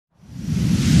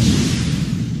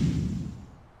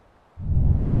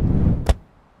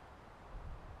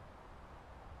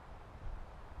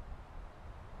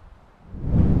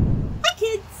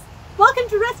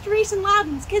Floris and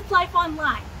Loudoun's KidsLife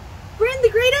Online. We're in the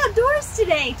great outdoors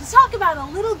today to talk about a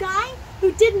little guy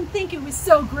who didn't think it was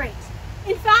so great.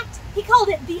 In fact, he called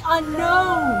it the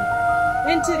unknown.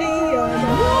 Into the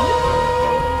unknown.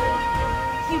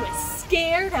 He was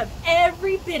scared of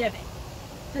every bit of it.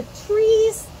 The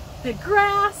trees, the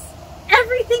grass,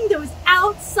 everything that was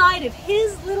outside of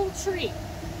his little tree.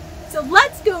 So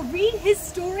let's go read his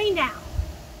story now.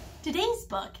 Today's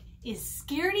book is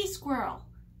Scaredy Squirrel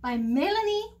by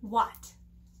Melanie Watt.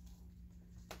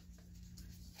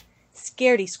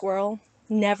 Scaredy Squirrel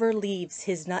never leaves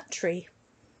his nut tree.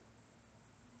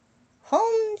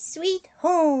 Home, sweet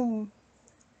home.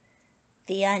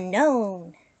 The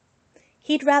unknown.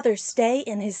 He'd rather stay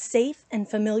in his safe and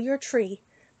familiar tree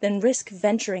than risk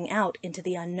venturing out into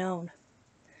the unknown.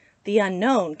 The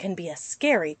unknown can be a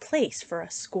scary place for a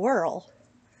squirrel.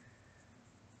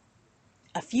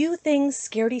 A few things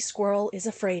Scaredy Squirrel is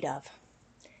afraid of.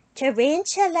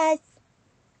 Tarantulas,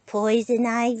 poison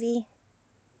ivy,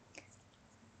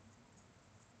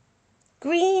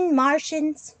 green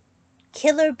Martians,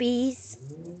 killer bees,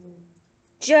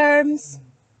 germs,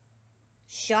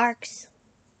 sharks.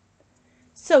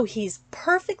 So he's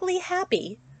perfectly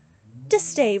happy to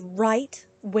stay right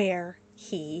where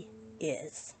he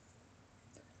is.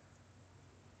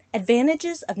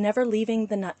 Advantages of never leaving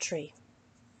the nut tree.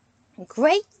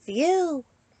 Great view,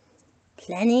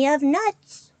 plenty of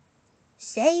nuts,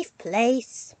 safe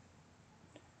place.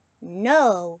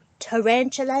 No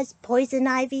tarantulas, poison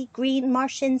ivy, green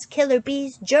Martians, killer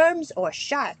bees, germs, or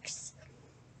sharks.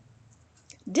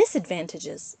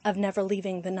 Disadvantages of never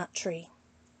leaving the nut tree.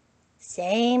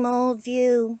 Same old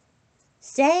view,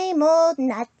 same old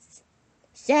nuts,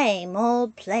 same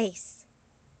old place.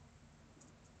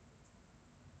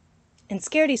 In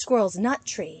Scaredy Squirrel's nut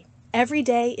tree, every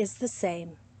day is the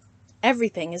same.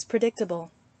 Everything is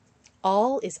predictable.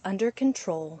 All is under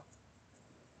control.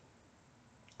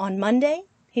 On Monday,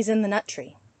 he's in the nut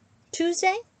tree.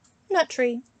 Tuesday, nut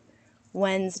tree.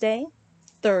 Wednesday,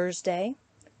 Thursday,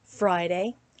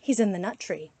 Friday, he's in the nut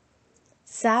tree.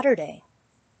 Saturday,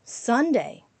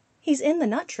 Sunday, he's in the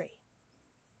nut tree.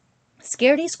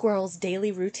 Scaredy Squirrel's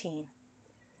daily routine.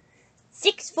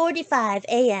 6:45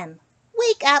 a.m.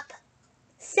 Wake up.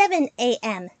 7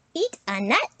 a.m. Eat a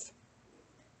nut.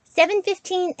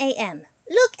 7:15 a.m.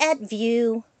 Look at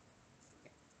view.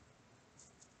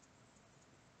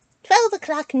 12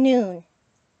 o'clock noon.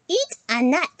 Eat a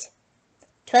nut.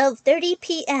 12:30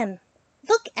 p.m.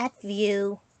 Look at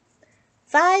view.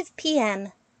 5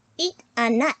 p.m. Eat a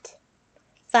nut.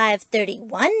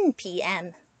 5:31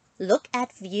 p.m. Look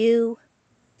at view.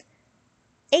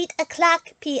 8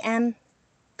 o'clock p.m.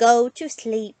 Go to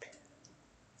sleep.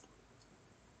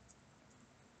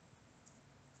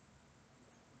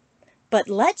 But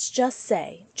let's just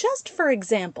say, just for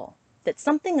example, that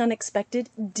something unexpected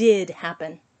did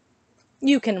happen.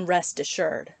 You can rest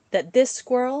assured that this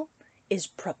squirrel is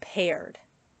prepared.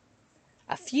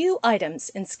 A few items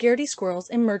in Scaredy Squirrel's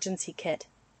emergency kit.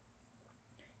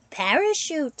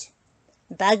 Parachute,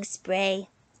 bug spray,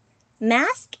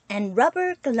 mask and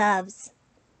rubber gloves,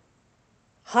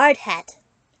 hard hat,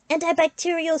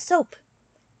 antibacterial soap,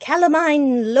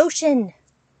 calamine lotion,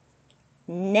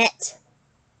 net,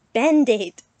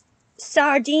 Band-Aid,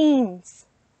 sardines.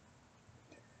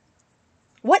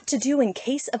 What to do in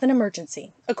case of an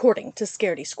emergency, according to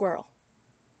Scaredy Squirrel.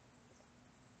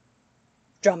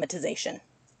 Dramatization.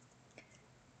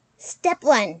 Step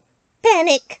 1,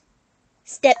 panic.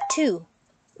 Step 2,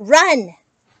 run.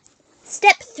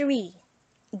 Step 3,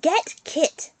 get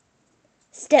kit.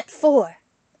 Step 4,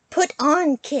 put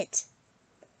on kit.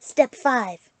 Step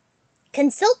 5,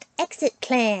 consult exit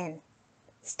plan.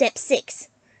 Step 6,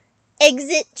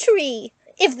 exit tree,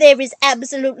 if there is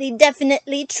absolutely,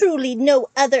 definitely, truly no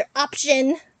other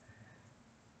option.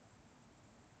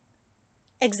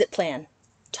 Exit plan.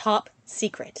 Top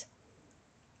secret.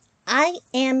 I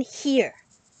am here.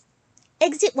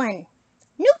 Exit 1.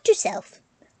 Note to self.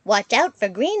 Watch out for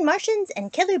green Martians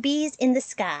and killer bees in the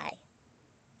sky.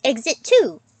 Exit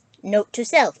 2. Note to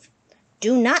self.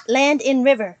 Do not land in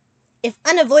river. If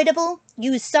unavoidable,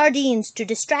 use sardines to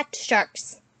distract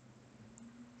sharks.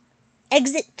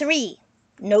 Exit 3.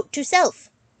 Note to self.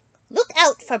 Look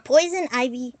out for poison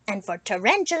ivy and for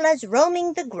tarantulas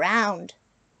roaming the ground.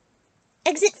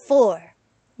 Exit 4.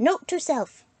 Note to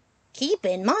self. Keep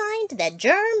in mind that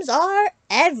germs are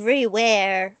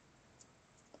everywhere.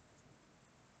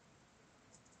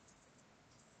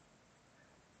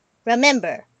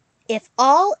 Remember, if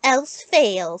all else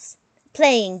fails,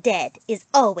 playing dead is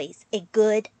always a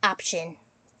good option.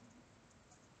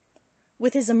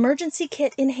 With his emergency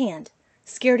kit in hand,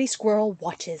 Scaredy Squirrel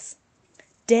watches.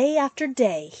 day after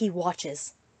day he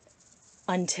watches.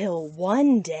 Until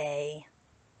one day...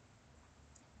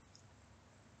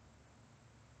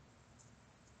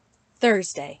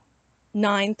 Thursday,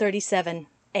 9:37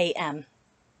 a.m.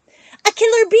 A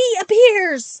killer bee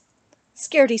appears!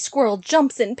 Scaredy Squirrel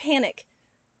jumps in panic,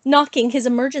 knocking his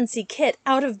emergency kit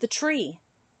out of the tree.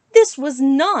 This was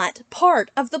not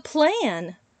part of the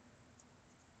plan.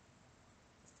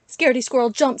 Scaredy Squirrel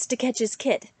jumps to catch his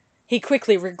kit. He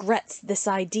quickly regrets this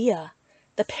idea.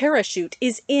 The parachute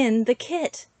is in the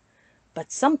kit.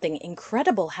 But something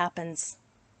incredible happens.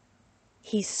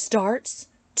 He starts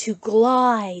to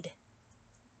glide.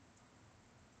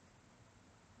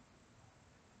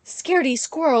 Scaredy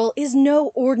Squirrel is no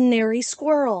ordinary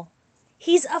squirrel.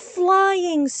 He's a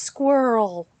flying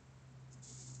squirrel.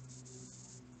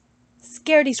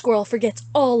 Scaredy Squirrel forgets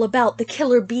all about the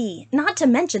killer bee, not to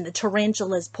mention the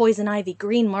tarantulas, poison ivy,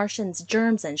 green Martians,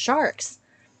 germs, and sharks.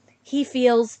 He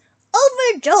feels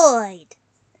overjoyed,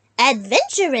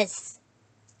 adventurous,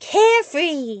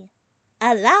 carefree,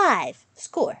 alive,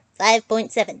 score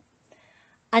 5.7,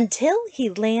 until he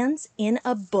lands in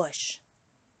a bush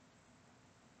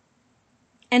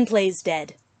and plays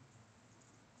dead.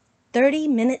 30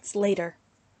 minutes later.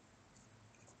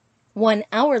 1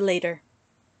 hour later.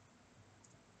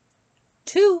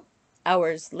 2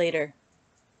 hours later.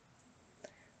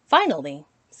 Finally,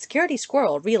 Scaredy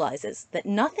Squirrel realizes that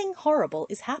nothing horrible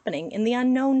is happening in the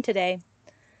unknown today,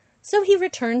 so he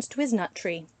returns to his nut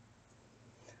tree.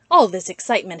 All this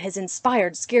excitement has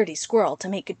inspired Scaredy Squirrel to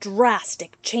make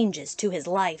drastic changes to his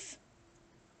life.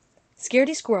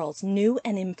 Scaredy Squirrel's new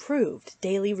and improved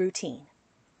daily routine.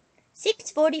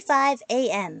 6:45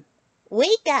 a.m.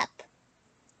 Wake up.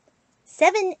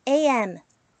 7 a.m.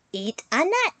 Eat a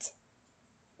nut.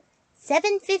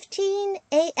 7:15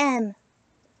 a.m.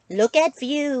 Look at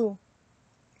view.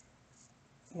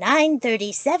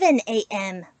 9:37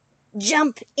 a.m.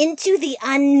 Jump into the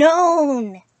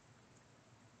unknown.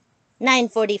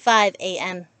 9:45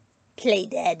 a.m. Play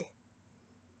dead.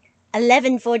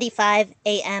 11:45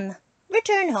 a.m.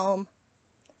 Return home.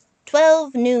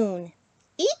 12 noon.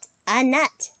 Eat a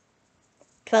nut.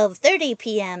 12:30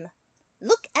 p.m.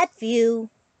 Look at view.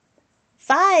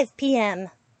 5 p.m.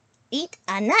 Eat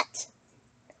a nut.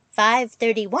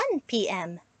 5:31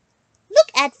 p.m.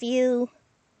 Look at view.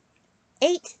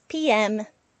 8 p.m.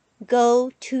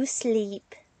 Go to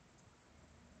sleep.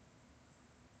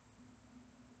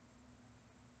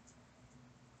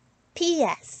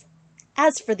 P.S.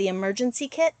 As for the emergency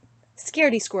kit,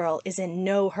 Scaredy Squirrel is in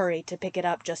no hurry to pick it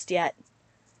up just yet.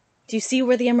 Do you see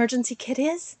where the emergency kit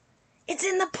is? It's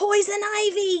in the poison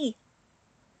ivy!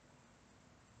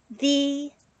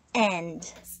 The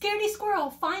end. Scaredy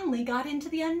Squirrel finally got into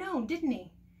the unknown, didn't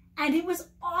he? And it was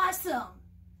awesome.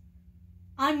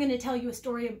 I'm going to tell you a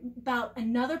story about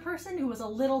another person who was a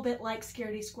little bit like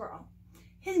Scaredy Squirrel.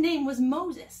 His name was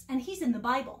Moses, and he's in the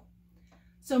Bible.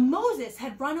 So Moses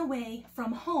had run away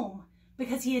from home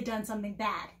because he had done something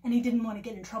bad, and he didn't want to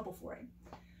get in trouble for it.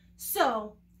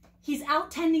 So he's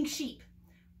out tending sheep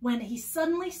when he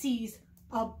suddenly sees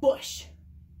a bush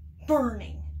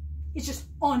burning. It's just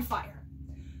on fire.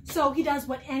 So he does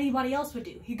what anybody else would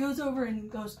do. He goes over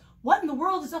and goes, "What in the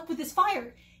world is up with this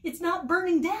fire? It's not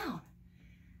burning down."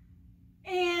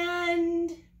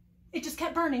 And it just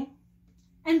kept burning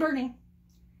and burning.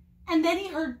 And then he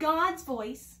heard God's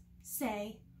voice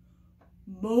say,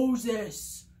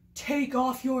 "Moses, take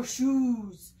off your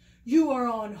shoes. You are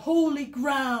on holy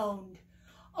ground.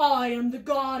 I am the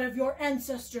God of your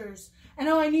ancestors, and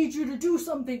I need you to do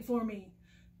something for me.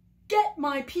 Get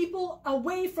my people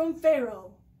away from Pharaoh."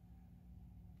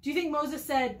 Do you think Moses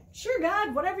said, "Sure,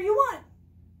 God, whatever you want"?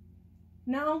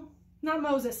 No, not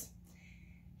Moses.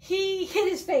 He hid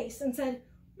his face and said,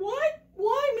 "What?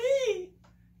 Why me?"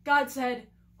 God said,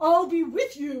 "I'll be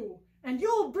with you, and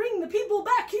you'll bring the people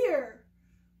back here."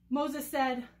 Moses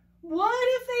said,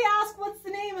 "What if they ask what's the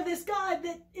name of this God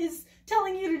that is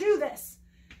telling you to do this?"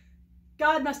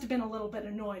 God must have been a little bit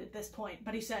annoyed at this point,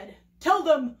 but he said, "Tell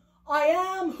them, I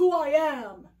am who I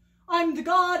am. I'm the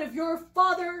God of your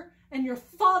father and your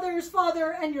father's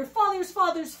father and your father's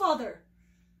father's father."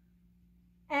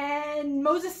 And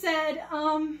Moses said,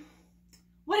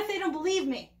 what if they don't believe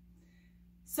me?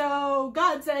 So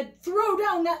God said, "Throw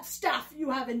down that staff you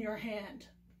have in your hand."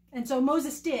 And so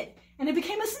Moses did, and it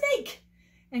became a snake.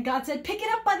 And God said, "Pick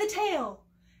it up by the tail."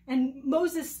 And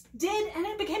Moses did, and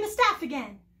it became a staff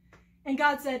again. And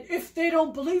God said, "If they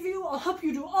don't believe you, I'll help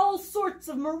you do all sorts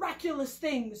of miraculous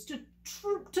things to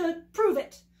prove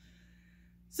it."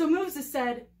 So Moses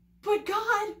said, "But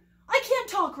God, I can't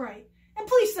talk right, and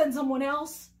please send someone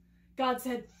else." God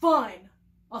said, "Fine,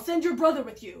 I'll send your brother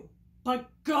with you. but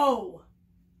go.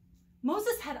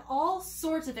 Moses had all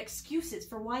sorts of excuses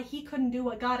for why he couldn't do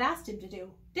what God asked him to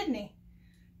do, didn't he?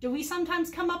 Do we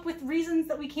sometimes come up with reasons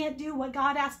that we can't do what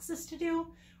God asks us to do,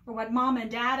 or what Mom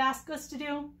and Dad ask us to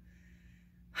do?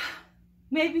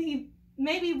 Maybe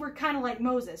we're kind of like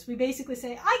Moses. We basically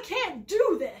say, I can't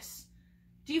do this.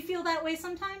 Do you feel that way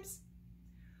sometimes?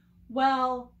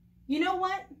 Well, you know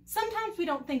what? Sometimes we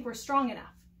don't think we're strong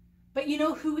enough. But you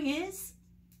know who is?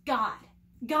 God.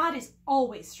 God is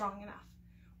always strong enough.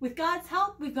 With God's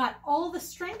help, we've got all the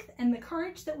strength and the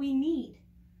courage that we need.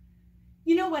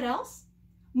 You know what else?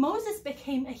 Moses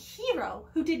became a hero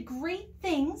who did great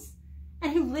things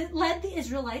and who led the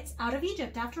Israelites out of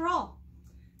Egypt after all.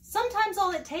 Sometimes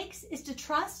all it takes is to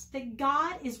trust that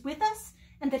God is with us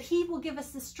and that he will give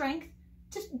us the strength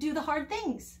to do the hard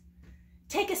things.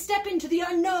 Take a step into the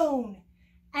unknown.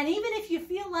 And even if you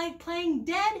feel like playing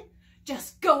dead,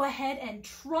 just go ahead and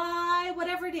try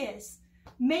whatever it is.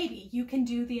 Maybe you can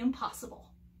do the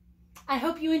impossible. I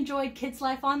hope you enjoyed Kids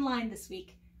Life Online this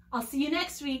week. I'll see you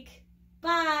next week.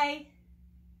 Bye.